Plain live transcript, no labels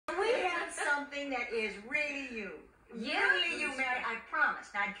something that is really you. Yeah. Really you, Mary, I promise.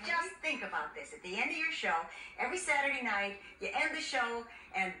 Now, just think about this. At the end of your show, every Saturday night, you end the show,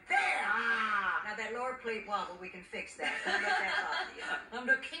 and there! Now, that lower plate wobble, we can fix that. Don't let that bother you. I'm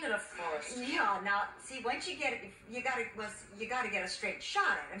the king of the forest. Yeah, now, see, once you get it, you gotta get a straight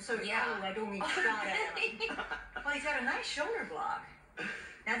shot at him. So, Yeah. oh, I don't mean shot at him. Well, he's got a nice shoulder block.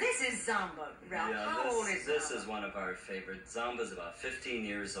 Now, this is Zamba, Ralph. Yeah, How old is this Zamba? is one of our favorites. Zamba's about 15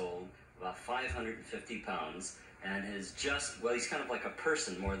 years old, about 550 pounds, and is just, well, he's kind of like a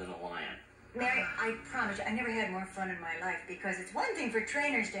person more than a lion. Mary, I promise you, I never had more fun in my life, because it's one thing for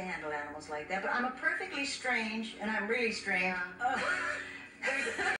trainers to handle animals like that, but I'm a perfectly strange, and I'm really strange. Yeah.